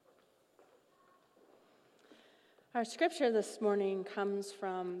Our scripture this morning comes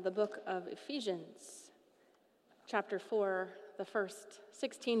from the book of Ephesians, chapter 4, the first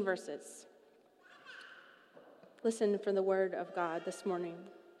 16 verses. Listen for the word of God this morning.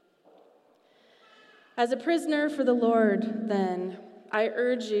 As a prisoner for the Lord, then, I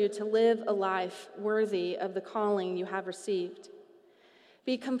urge you to live a life worthy of the calling you have received.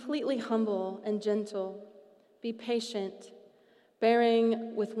 Be completely humble and gentle. Be patient,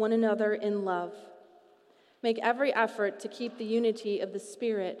 bearing with one another in love. Make every effort to keep the unity of the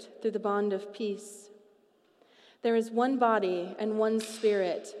Spirit through the bond of peace. There is one body and one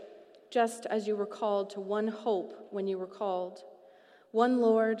Spirit, just as you were called to one hope when you were called. One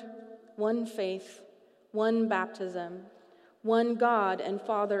Lord, one faith, one baptism, one God and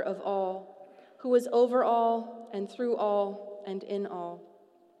Father of all, who is over all and through all and in all.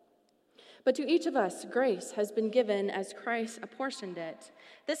 But to each of us, grace has been given as Christ apportioned it.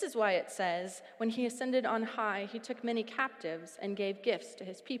 This is why it says, when he ascended on high, he took many captives and gave gifts to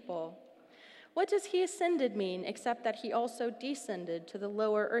his people. What does he ascended mean except that he also descended to the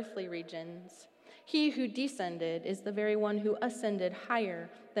lower earthly regions? He who descended is the very one who ascended higher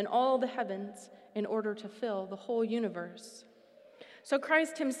than all the heavens in order to fill the whole universe. So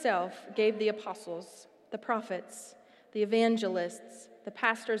Christ himself gave the apostles, the prophets, the evangelists, the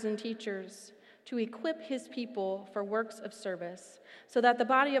pastors and teachers, to equip his people for works of service, so that the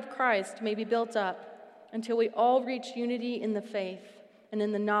body of Christ may be built up until we all reach unity in the faith and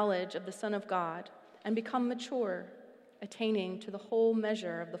in the knowledge of the Son of God, and become mature, attaining to the whole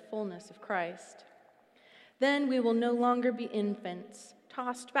measure of the fullness of Christ. Then we will no longer be infants,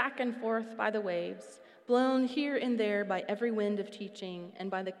 tossed back and forth by the waves, blown here and there by every wind of teaching and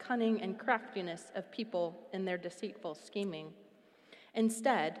by the cunning and craftiness of people in their deceitful scheming.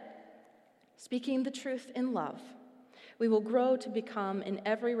 Instead, speaking the truth in love, we will grow to become in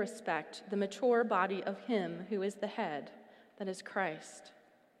every respect the mature body of him who is the head, that is Christ.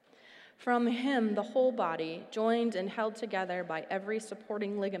 From him the whole body, joined and held together by every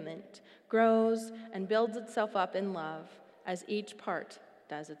supporting ligament, grows and builds itself up in love as each part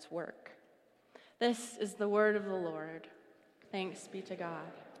does its work. This is the word of the Lord. Thanks be to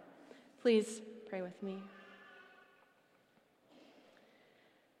God. Please pray with me.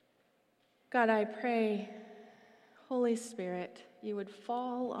 God, I pray, Holy Spirit, you would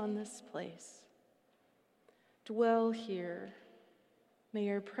fall on this place. Dwell here. May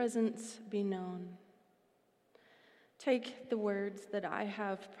your presence be known. Take the words that I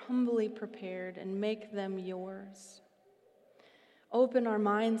have humbly prepared and make them yours. Open our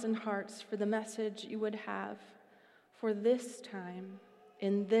minds and hearts for the message you would have for this time,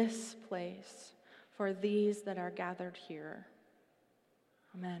 in this place, for these that are gathered here.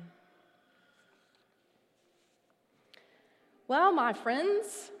 Amen. Well, my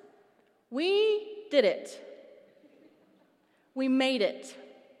friends, we did it. We made it.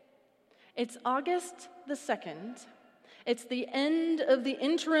 It's August the 2nd. It's the end of the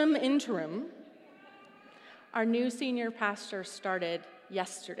interim. Our new senior pastor started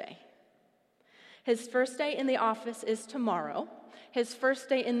yesterday. His first day in the office is tomorrow. His first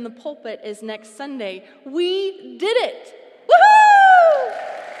day in the pulpit is next Sunday. We did it! Woohoo!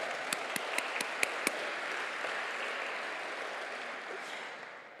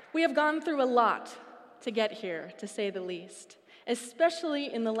 We have gone through a lot to get here, to say the least,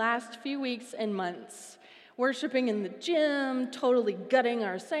 especially in the last few weeks and months. Worshiping in the gym, totally gutting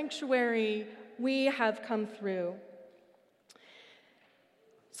our sanctuary, we have come through.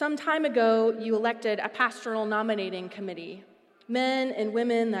 Some time ago, you elected a pastoral nominating committee, men and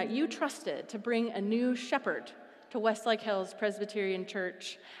women that you trusted to bring a new shepherd to Westlake Hills Presbyterian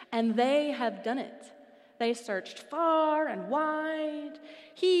Church, and they have done it. They searched far and wide.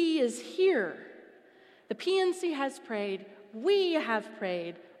 He is here. The PNC has prayed. We have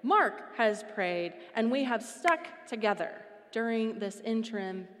prayed. Mark has prayed. And we have stuck together during this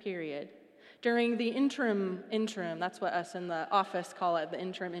interim period. During the interim, that's what us in the office call it, the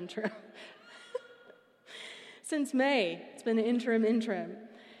interim. Since May, it's been an interim.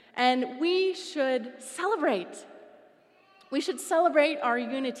 And we should celebrate. We should celebrate our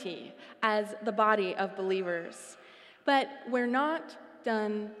unity as the body of believers. But we're not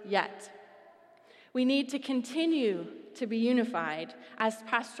done yet. We need to continue to be unified as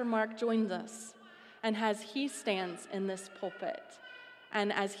Pastor Mark joins us and as he stands in this pulpit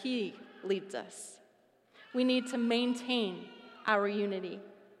and as he leads us. We need to maintain our unity.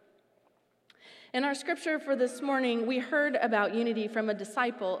 In our scripture for this morning, we heard about unity from a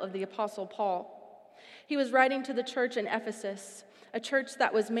disciple of the Apostle Paul. He was writing to the church in Ephesus, a church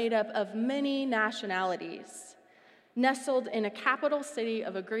that was made up of many nationalities, nestled in a capital city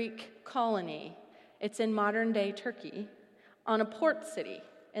of a Greek colony It's in modern-day Turkey, on a port city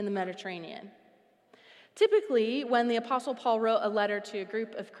in the Mediterranean. Typically, when the Apostle Paul wrote a letter to a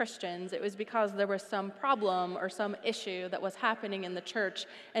group of Christians, it was because there was some problem or some issue that was happening in the church,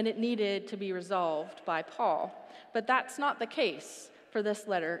 and it needed to be resolved by Paul. But that's not the case for this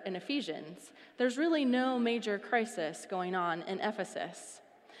letter in Ephesians. There's really no major crisis going on in Ephesus.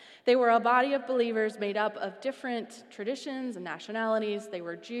 They were a body of believers made up of different traditions and nationalities. They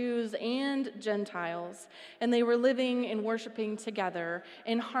were Jews and Gentiles, and they were living and worshiping together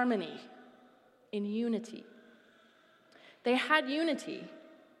in harmony, in unity. They had unity,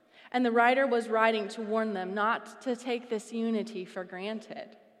 and the writer was writing to warn them not to take this unity for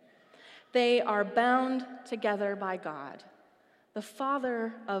granted. They are bound together by God, the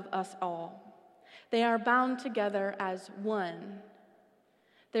Father of us all. They are bound together as one.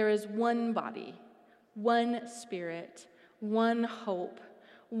 There is one body, one Spirit, one hope,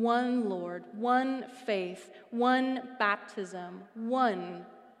 one Lord, one faith, one baptism, one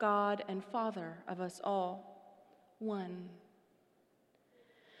God and Father of us all. One.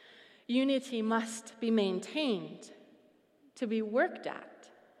 Unity must be maintained, to be worked at,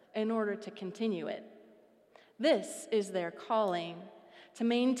 in order to continue it. This is their calling, to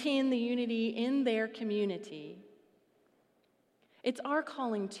maintain the unity in their community. It's our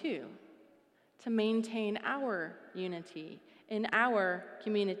calling, too, to maintain our unity in our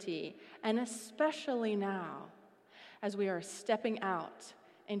community, and especially now, as we are stepping out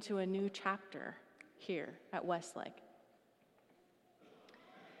into a new chapter here at Westlake.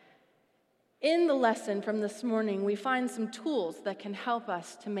 In the lesson from this morning, we find some tools that can help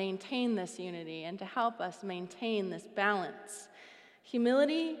us to maintain this unity and to help us maintain this balance.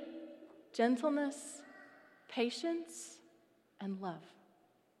 Humility, gentleness, patience, and love.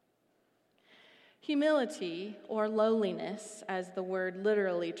 Humility, or lowliness, as the word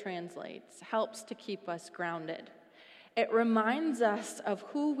literally translates, helps to keep us grounded. It reminds us of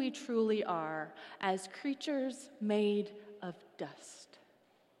who we truly are as creatures made of dust.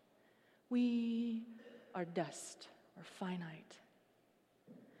 We are dust, or finite.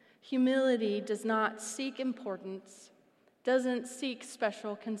 Humility does not seek importance, doesn't seek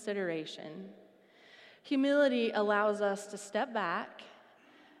special consideration. Humility allows us to step back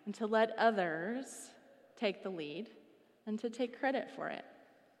and to let others take the lead and to take credit for it.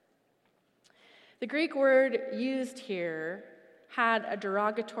 The Greek word used here had a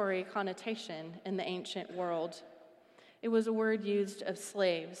derogatory connotation in the ancient world. It was a word used of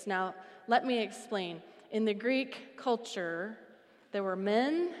slaves. Now, let me explain. In the Greek culture, there were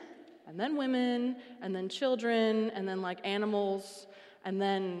men, and then women, and then children, and then like animals, and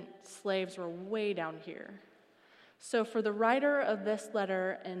then slaves were way down here. So for the writer of this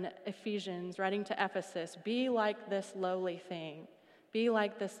letter in Ephesians, writing to Ephesus, be like this lowly thing, be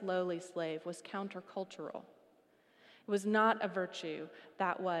like this lowly slave, was countercultural. It was not a virtue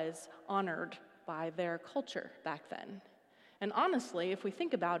that was honored by their culture back then. And honestly, if we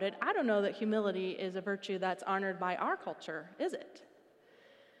think about it, I don't know that humility is a virtue that's honored by our culture, is it?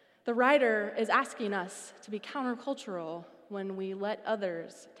 The writer is asking us to be countercultural when we let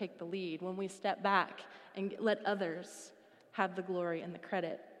others take the lead, when we step back and let others have the glory and the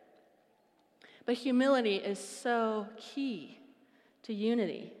credit. But humility is so key to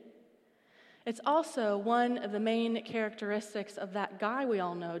unity. It's also one of the main characteristics of that guy we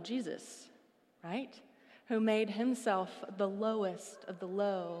all know, Jesus, right? Who made himself the lowest of the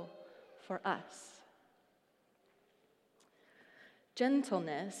low for us.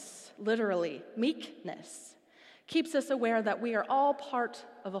 Gentleness, literally meekness, keeps us aware that we are all part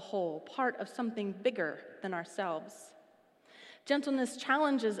of a whole, part of something bigger than ourselves. Gentleness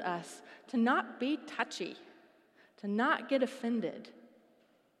challenges us to not be touchy, to not get offended.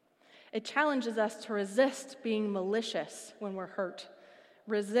 It challenges us to resist being malicious when we're hurt,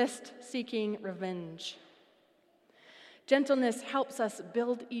 resist seeking revenge. Gentleness helps us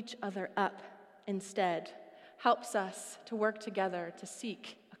build each other up instead, helps us to work together to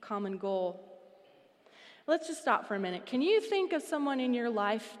seek a common goal. Let's just stop for a minute. Can you think of someone in your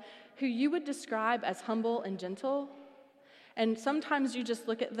life who you would describe as humble and gentle? And sometimes you just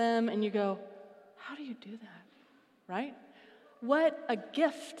look at them and you go, how do you do that? Right? What a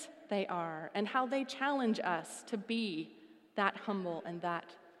gift they are, and how they challenge us to be that humble and that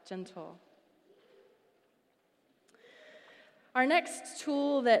gentle. Our next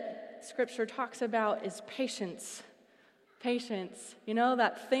tool that Scripture talks about is patience. Patience. You know,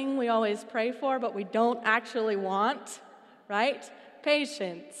 that thing we always pray for, but we don't actually want, right?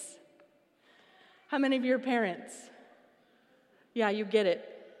 Patience. How many of you are parents? Yeah, you get it.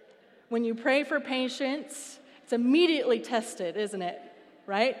 When you pray for patience, it's immediately tested, isn't it?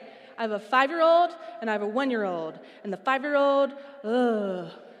 Right? I have a 5-year-old and I have a 1-year-old. And the 5-year-old,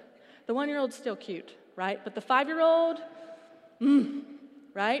 the 1-year-old's still cute, right? But the 5-year-old,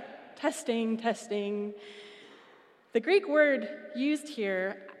 right? Testing. The Greek word used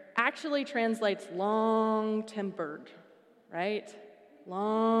here actually translates long-tempered, right?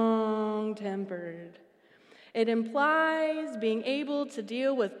 Long-tempered. It implies being able to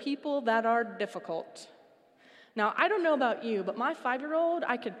deal with people that are difficult. Now, I don't know about you, but my 5-year-old,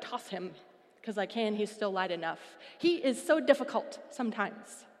 I could toss him because I can. He's still light enough. He is so difficult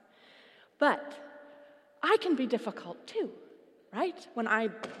sometimes. But I can be difficult too, right? When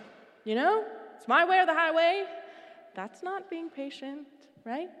it's my way or the highway. That's not being patient,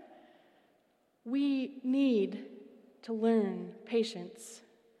 right? We need to learn patience.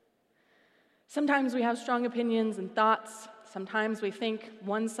 Sometimes we have strong opinions and thoughts. Sometimes we think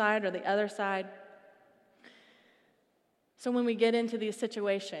one side or the other side. So when we get into these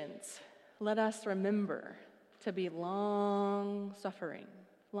situations, let us remember to be long-suffering,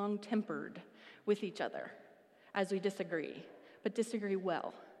 long-tempered with each other as we disagree, but disagree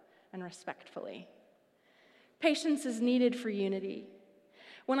well and respectfully. Patience is needed for unity.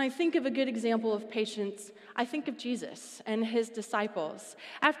 When I think of a good example of patience, I think of Jesus and his disciples.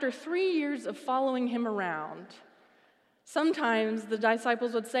 After 3 years of following him around, sometimes the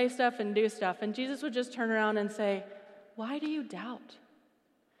disciples would say stuff and do stuff, and Jesus would just turn around and say, "Why do you doubt?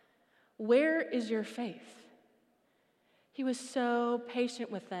 Where is your faith?" He was so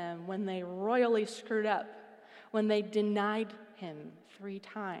patient with them when they royally screwed up, when they denied him 3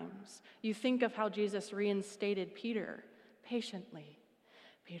 times. You think of how Jesus reinstated Peter patiently.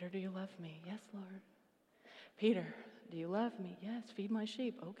 "Peter, do you love me?" "Yes, Lord." "Peter, do you love me?" "Yes." "Feed my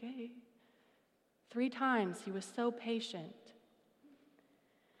sheep." "Okay." 3 times he was so patient.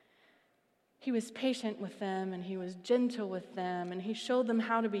 He was patient with them, and he was gentle with them, and he showed them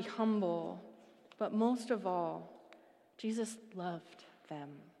how to be humble. But most of all, Jesus loved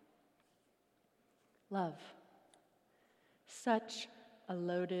them. Love. Such a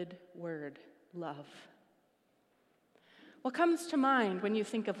loaded word, love. What comes to mind when you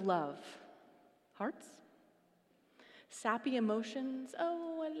think of love? Hearts? Sappy emotions?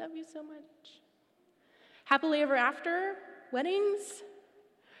 "Oh, I love you so much." Happily ever after? Weddings?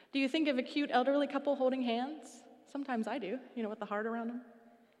 Do you think of a cute elderly couple holding hands? Sometimes I do, with the heart around them.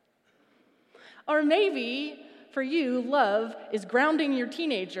 Or maybe, for you, love is grounding your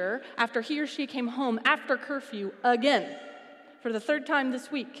teenager after he or she came home after curfew again for the 3rd time this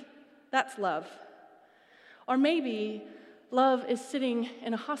week. That's love. Or maybe love is sitting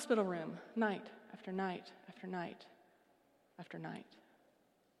in a hospital room night after night after night after night.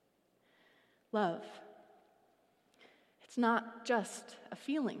 Love. It's not just a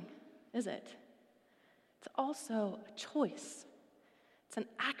feeling, is it? It's also a choice. It's an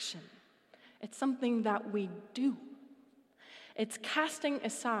action. It's something that we do. It's casting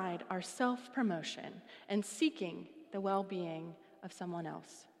aside our self-promotion and seeking the well-being of someone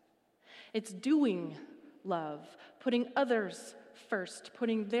else. It's doing love, putting others first,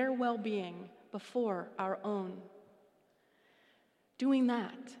 putting their well-being before our own. Doing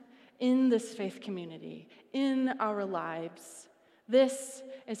that in this faith community, in our lives, this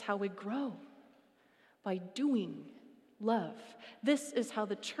is how we grow, by doing love. This is how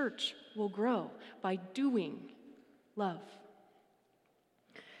the church will grow, by doing love.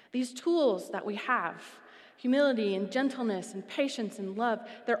 These tools that we have, humility and gentleness and patience and love,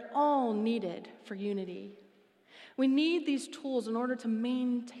 they're all needed for unity. We need these tools in order to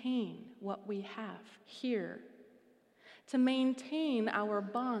maintain what we have here, to maintain our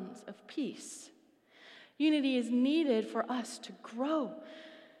bonds of peace. Unity is needed for us to grow.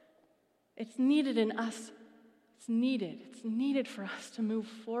 It's needed in us. It's needed for us to move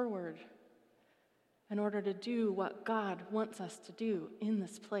forward in order to do what God wants us to do in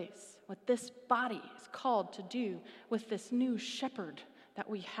this place, what this body is called to do with this new shepherd that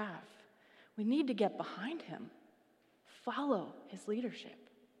we have. We need to get behind him, follow his leadership.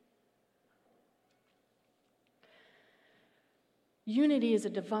 Unity is a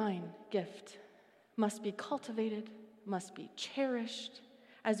divine gift, must be cultivated, must be cherished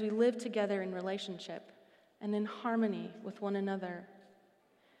as we live together in relationship and in harmony with one another.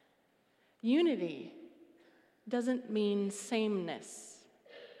 Unity doesn't mean sameness.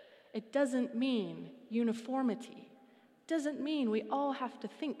 It doesn't mean uniformity. It doesn't mean we all have to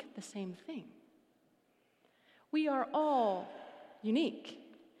think the same thing. We are all unique.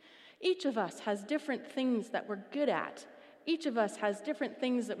 Each of us has different things that we're good at. Each of us has different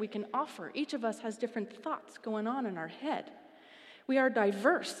things that we can offer. Each of us has different thoughts going on in our head. We are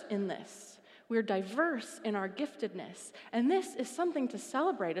diverse in this. We're diverse in our giftedness, and this is something to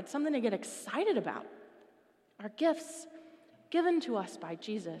celebrate. It's something to get excited about. Our gifts, given to us by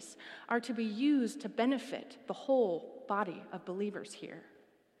Jesus, are to be used to benefit the whole body of believers here.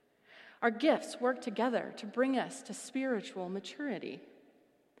 Our gifts work together to bring us to spiritual maturity.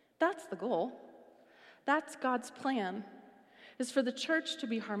 That's the goal. That's God's plan, is for the church to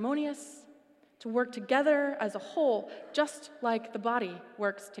be harmonious, to work together as a whole, just like the body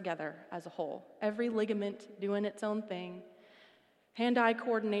works together as a whole. Every ligament doing its own thing. Hand-eye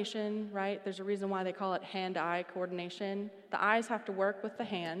coordination, right? There's a reason why they call it hand-eye coordination. The eyes have to work with the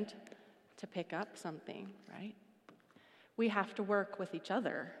hand to pick up something, right? We have to work with each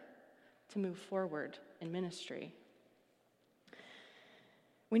other to move forward in ministry.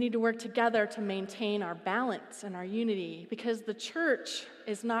 We need to work together to maintain our balance and our unity, because the church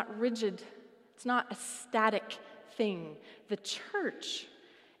is not rigid. It's not a static thing. The church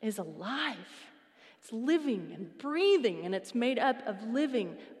is alive. It's living and breathing, and it's made up of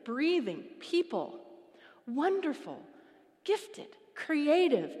living, breathing people. Wonderful, gifted,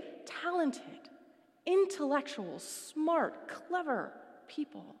 creative, talented, intellectual, smart, clever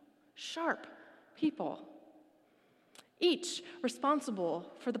people, sharp people. Each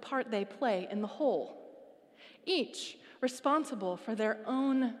responsible for the part they play in the whole. Each responsible for their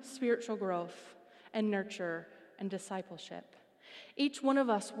own spiritual growth and nurture and discipleship. Each one of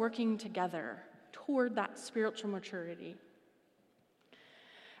us working together toward that spiritual maturity.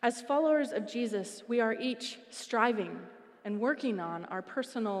 As followers of Jesus, we are each striving and working on our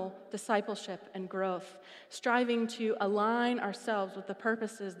personal discipleship and growth, striving to align ourselves with the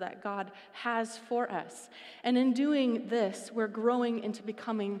purposes that God has for us. And in doing this, we're growing into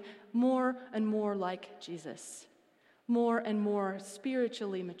becoming more and more like Jesus, more and more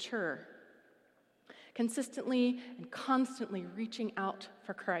spiritually mature, consistently and constantly reaching out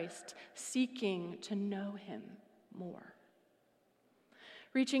for Christ, seeking to know him more.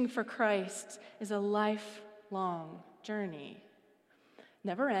 Reaching for Christ is a lifelong journey.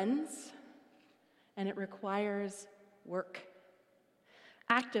 Never ends, and it requires work.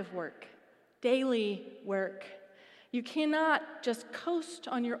 Active work, daily work. You cannot just coast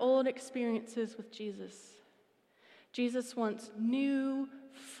on your old experiences with Jesus. Jesus wants new,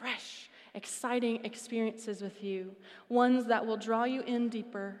 fresh, exciting experiences with you, ones that will draw you in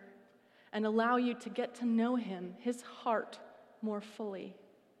deeper and allow you to get to know him, his heart, more fully.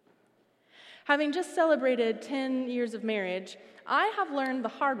 Having just celebrated 10 years of marriage, I have learned the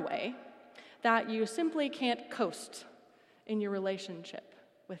hard way that you simply can't coast in your relationship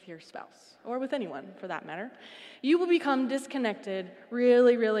with your spouse, or with anyone for that matter. You will become disconnected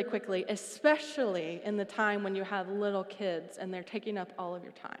really, really quickly, especially in the time when you have little kids and they're taking up all of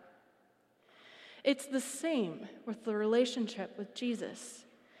your time. It's the same with the relationship with Jesus.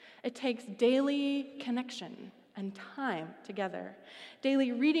 It takes daily connection and time together,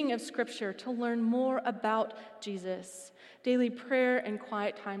 daily reading of Scripture to learn more about Jesus, daily prayer and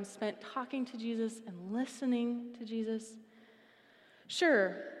quiet time spent talking to Jesus and listening to Jesus.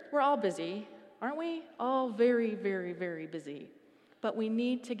 Sure, we're all busy, aren't we? All very, very, very busy. But we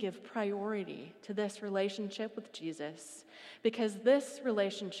need to give priority to this relationship with Jesus, because this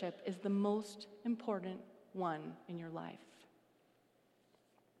relationship is the most important one in your life.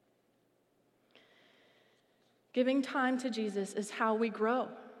 Giving time to Jesus is how we grow,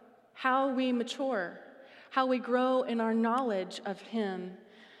 how we mature, how we grow in our knowledge of him.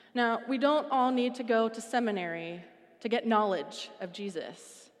 Now, we don't all need to go to seminary to get knowledge of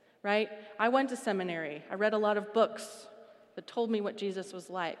Jesus, right? I went to seminary. I read a lot of books that told me what Jesus was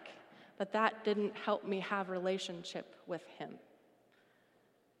like, but that didn't help me have a relationship with him.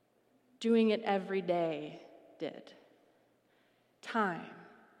 Doing it every day did. Time,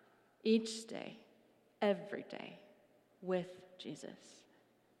 each day, every day, with Jesus.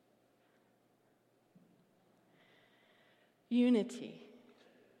 Unity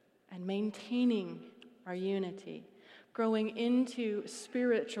and maintaining our unity, growing into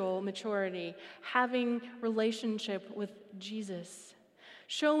spiritual maturity, having relationship with Jesus,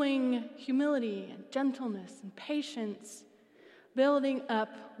 showing humility and gentleness and patience, building up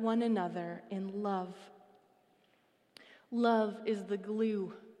one another in love. Love is the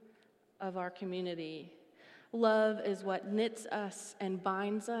glue of our community. Love is what knits us and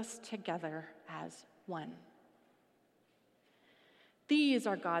binds us together as one. These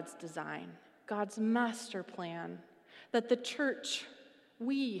are God's design, God's master plan, that the church,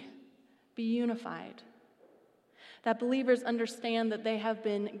 we, be unified, that believers understand that they have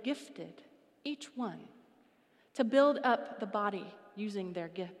been gifted, each one, to build up the body using their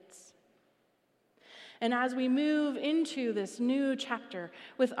gifts. And as we move into this new chapter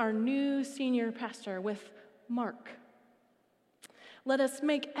with our new senior pastor, with Mark, let us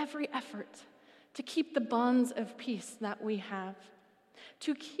make every effort to keep the bonds of peace that we have,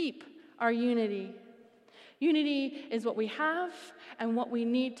 to keep our unity. Unity is what we have and what we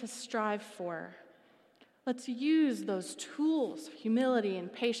need to strive for. Let's use those tools of humility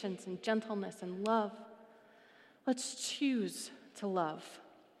and patience and gentleness and love. Let's choose to love.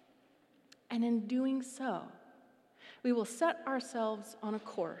 And in doing so, we will set ourselves on a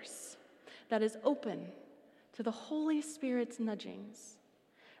course that is open to the Holy Spirit's nudgings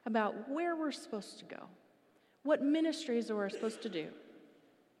about where we're supposed to go, what ministries we're supposed to do.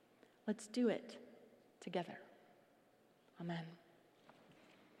 Let's do it together. Amen.